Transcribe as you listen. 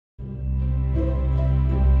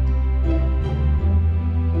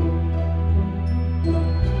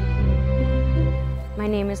My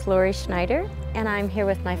name is Lori Schneider, and I'm here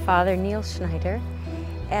with my father, Neil Schneider,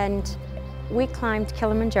 and we climbed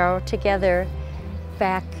Kilimanjaro together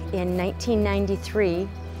back in 1993,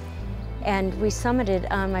 and we summited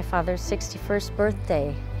on my father's 61st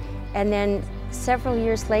birthday. And then several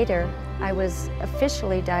years later, I was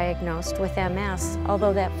officially diagnosed with MS.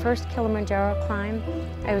 Although that first Kilimanjaro climb,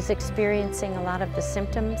 I was experiencing a lot of the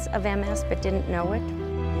symptoms of MS but didn't know it.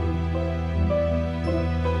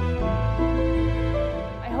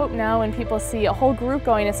 I hope now when people see a whole group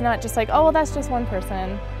going, it's not just like, oh, well, that's just one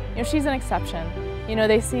person. You know, she's an exception. You know,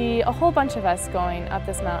 they see a whole bunch of us going up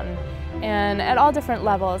this mountain and at all different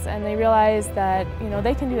levels, and they realize that, you know,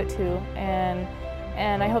 they can do it too. And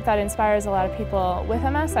I hope that inspires a lot of people with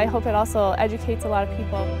MS. I hope it also educates a lot of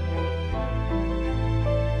people.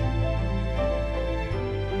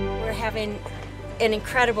 We're having an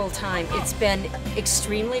incredible time. It's been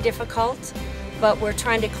extremely difficult, but we're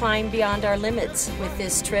trying to climb beyond our limits with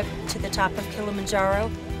this trip to the top of Kilimanjaro.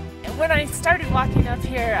 When I started walking up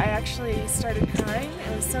here, I actually started crying.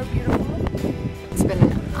 It was so beautiful. It's been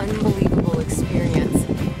an unbelievable experience.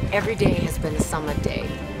 Every day has been a summit day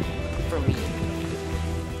for me.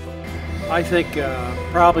 I think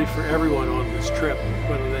probably for everyone on this trip,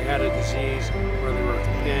 whether they had a disease, whether they were a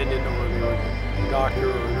companion, or they were a doctor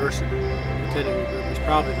or a nurse attending the group, it's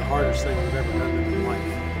probably the hardest thing they've ever done in their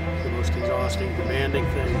life. The most exhausting, demanding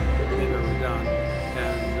thing they've ever done.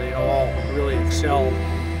 And they all really excelled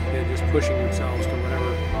in just pushing themselves to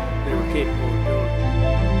whatever they were capable of doing.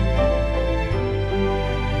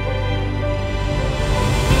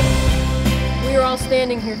 We are all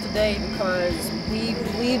standing here today because we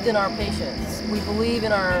believed in our patients. We believe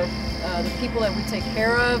in the people that we take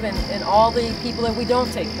care of and all the people that we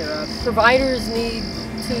don't take care of. Providers need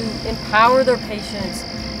to empower their patients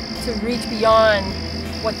to reach beyond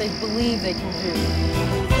what they believe they can do.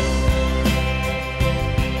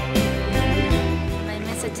 My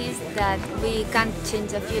message is that we can't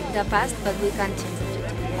change the past, but we can change the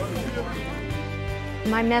future.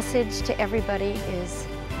 My message to everybody is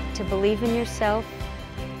to believe in yourself,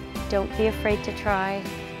 don't be afraid to try,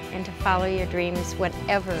 and to follow your dreams,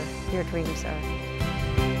 whatever your dreams are.